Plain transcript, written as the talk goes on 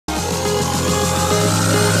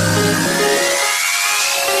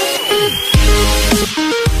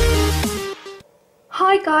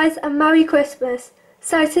Hi guys and Merry Christmas.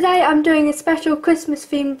 So today I'm doing a special Christmas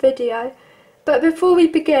themed video. But before we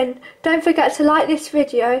begin, don't forget to like this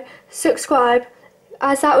video, subscribe,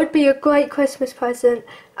 as that would be a great Christmas present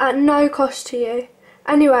at no cost to you.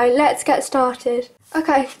 Anyway, let's get started.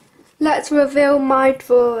 Okay, let's reveal my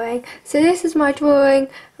drawing. So this is my drawing.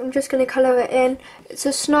 I'm just going to colour it in. It's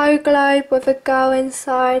a snow globe with a girl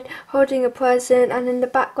inside holding a present, and in the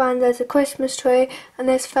background there's a Christmas tree and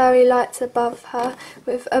there's fairy lights above her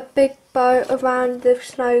with a big bow around the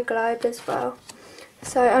snow globe as well.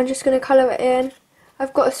 So I'm just going to colour it in.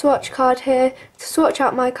 I've got a swatch card here to swatch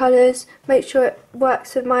out my colours, make sure it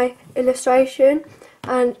works with my illustration,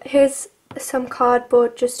 and here's some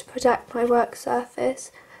cardboard just to protect my work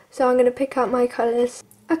surface. So I'm going to pick out my colours.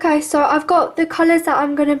 Okay, so I've got the colours that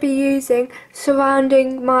I'm going to be using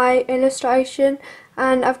surrounding my illustration,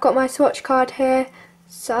 and I've got my swatch card here,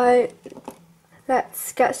 so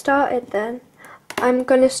let's get started then. I'm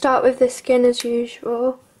going to start with the skin as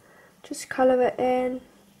usual, just colour it in.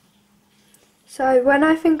 So when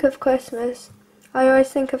I think of Christmas, I always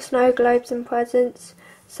think of snow globes and presents,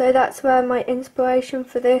 so that's where my inspiration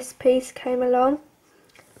for this piece came along.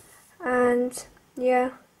 And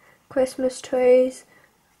yeah, Christmas trees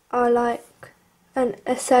are like an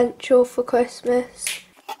essential for Christmas.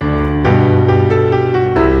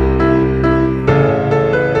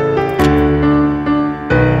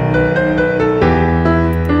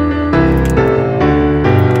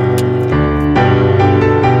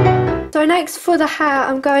 So next for the hair,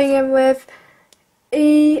 I'm going in with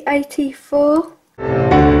E84.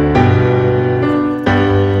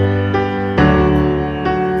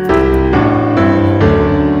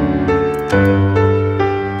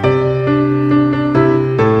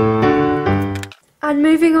 And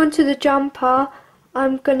moving on to the jumper,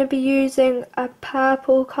 I'm going to be using a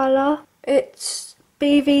purple colour. It's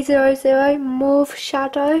BV00 Mauve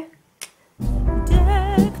Shadow.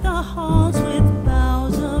 Deck the halls with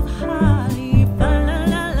boughs of holly, la, la,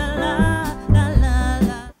 la, la, la,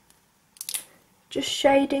 la. Just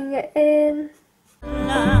shading it in.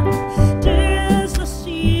 Tis the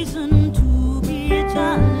season to be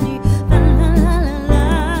jolly, la, la, la,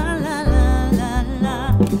 la, la, la,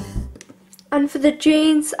 la. And for the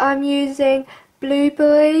jeans, I'm using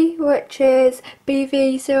Blueberry, which is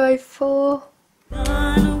BV04.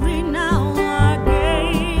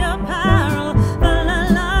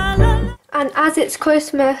 And as it's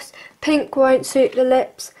Christmas, pink won't suit the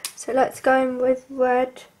lips, so let's go in with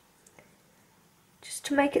red, just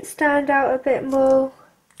to make it stand out a bit more.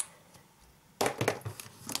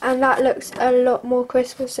 And that looks a lot more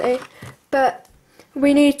Christmassy, but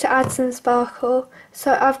we need to add some sparkle.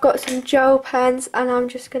 So I've got some gel pens and I'm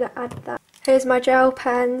just going to add that. Here's my gel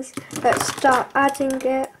pens. Let's start adding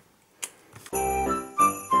it.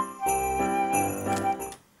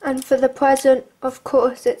 And for the present, of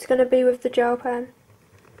course, it's going to be with the gel pen.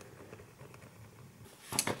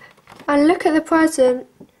 And look at the present.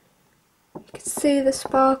 You can see the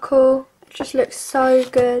sparkle. It just looks so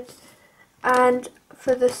good. And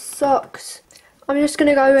for the socks, I'm just going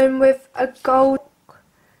to go in with a gold.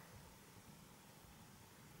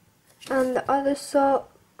 And the other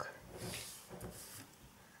sock,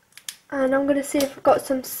 and I'm going to see if I've got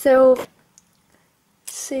some silver,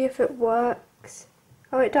 see if it works.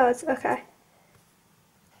 Oh, it does, okay.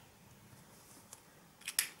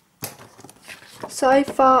 So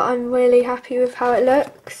far I'm really happy with how it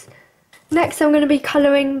looks. Next I'm going to be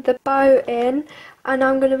colouring the bow in, and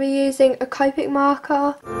I'm going to be using a Copic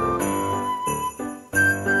marker.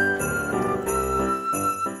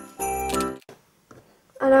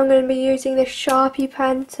 And I'm going to be using this Sharpie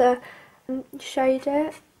pen to shade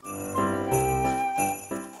it.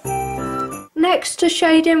 Next, to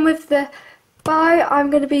shade in with the bow,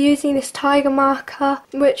 I'm going to be using this tiger marker,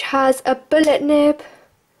 which has a bullet nib,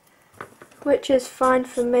 which is fine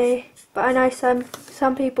for me, but I know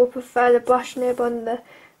some people prefer the brush nib on the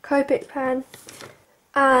Copic pen.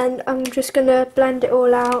 And I'm just going to blend it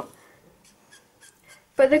all out.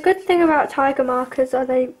 But the good thing about tiger markers are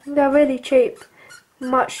they're really cheap.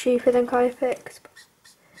 Much cheaper than Copics.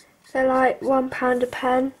 They're like £1 a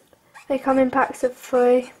pen. They come in packs of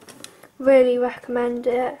 3. Really recommend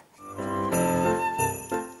it.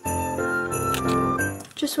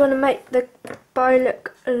 Just want to make the bow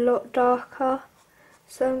look a lot darker,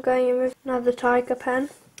 so I'm going in with another tiger pen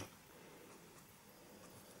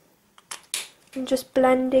and just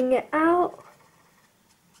blending it out.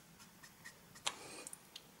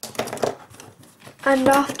 And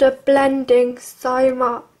after blending so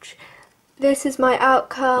much, this is my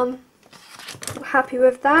outcome. I'm happy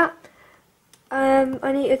with that.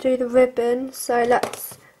 I need to do the ribbon, so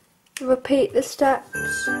let's repeat the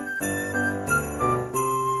steps.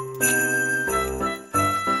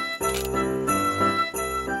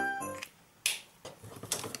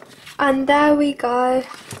 And there we go.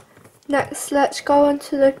 Next, let's go on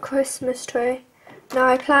to the Christmas tree. Now,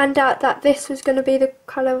 I planned out that this was going to be the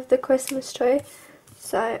colour of the Christmas tree,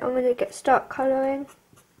 so I'm going to start colouring.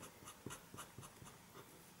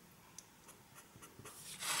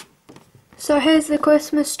 So here's the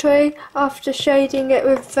Christmas tree after shading it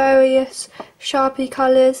with various Sharpie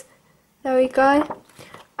colours. There we go.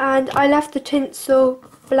 And I left the tinsel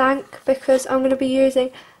blank because I'm going to be using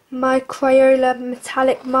my Crayola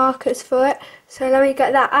metallic markers for it. So let me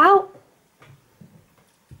get that out.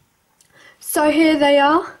 So here they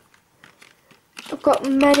are. I've got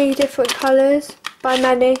many different colours. By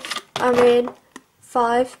many, I mean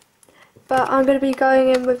 5. But I'm going to be going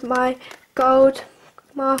in with my gold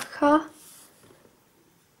marker.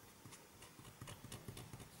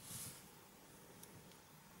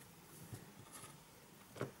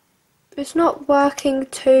 It's not working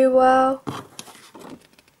too well,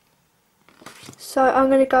 so I'm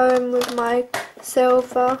going to go in with my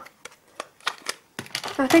silver.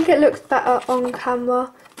 I think it looks better on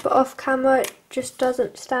camera, but off camera it just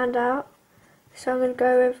doesn't stand out, so I'm going to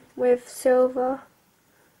go with silver.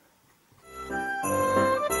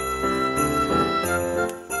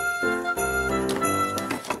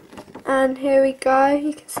 And here we go,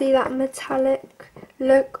 you can see that metallic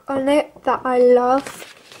look on it that I love.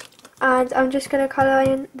 And I'm just going to colour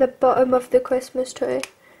in the bottom of the Christmas tree.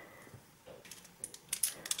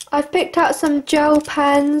 I've picked out some gel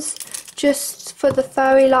pens just for the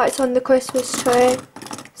fairy lights on the Christmas tree.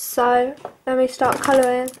 So let me start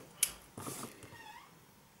colouring.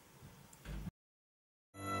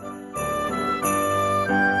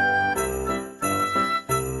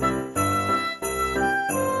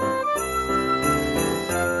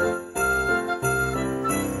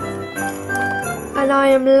 And I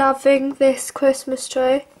am loving this Christmas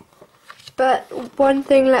tree, but one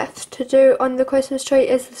thing left to do on the Christmas tree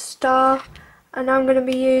is the star, and I'm going to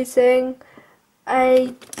be using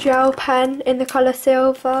a gel pen in the colour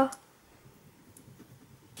silver.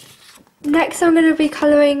 Next I'm going to be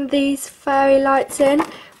colouring these fairy lights in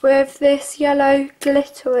with this yellow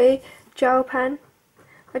glittery gel pen.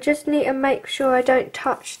 I just need to make sure I don't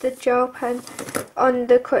touch the gel pen on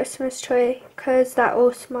the Christmas tree because that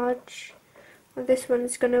will smudge. This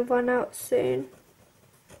one's going to run out soon.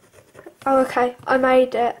 Oh, okay, I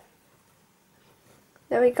made it.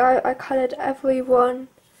 There we go, I coloured every one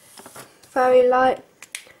fairy light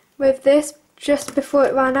with this just before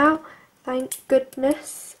it ran out, thank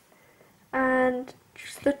goodness. And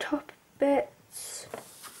just the top bits.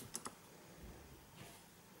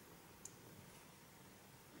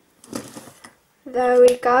 There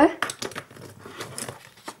we go.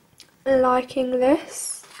 Liking this.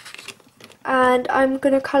 And I'm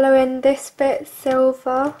going to colour in this bit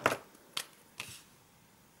silver.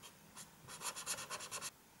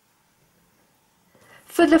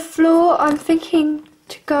 For the floor I'm thinking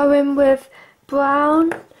to go in with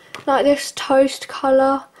brown, like this toast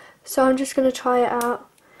colour, so I'm just going to try it out.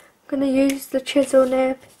 I'm going to use the chisel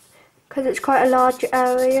nib because it's quite a large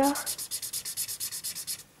area.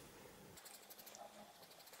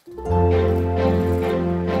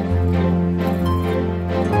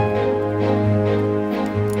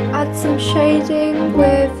 Add some shading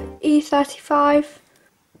with E35.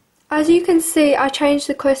 As you can see, I changed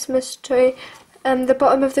the Christmas tree, the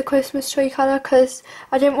bottom of the Christmas tree colour, because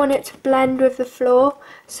I didn't want it to blend with the floor,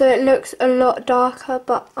 so it looks a lot darker,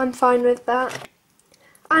 but I'm fine with that.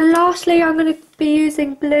 And lastly, I'm going to be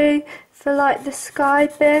using blue for like the sky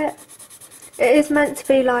bit. It is meant to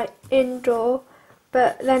be like indoor,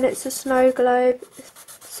 but then it's a snow globe,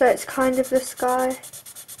 so it's kind of the sky.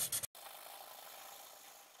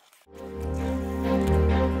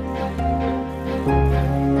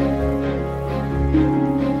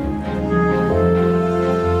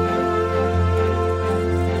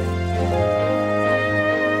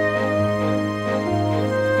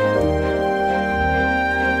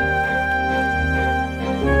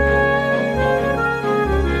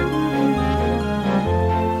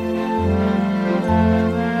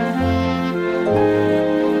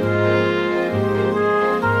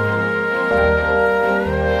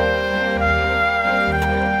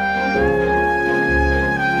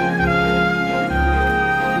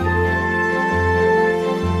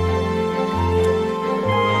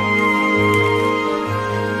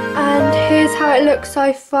 How it looks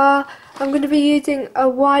so far. I'm going to be using a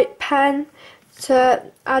white pen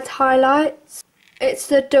to add highlights. It's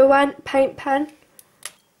the Derwent paint pen.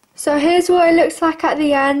 So here's what it looks like at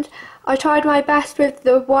the end. I tried my best with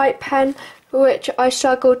the white pen, which I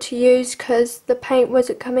struggled to use because the paint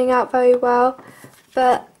wasn't coming out very well,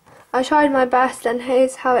 but I tried my best and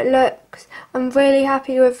here's how it looks. I'm really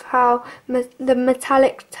happy with how the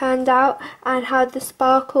metallic turned out and how the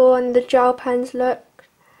sparkle and the gel pens look.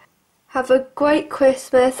 Have a great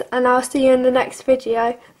Christmas and I'll see you in the next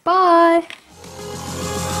video. Bye!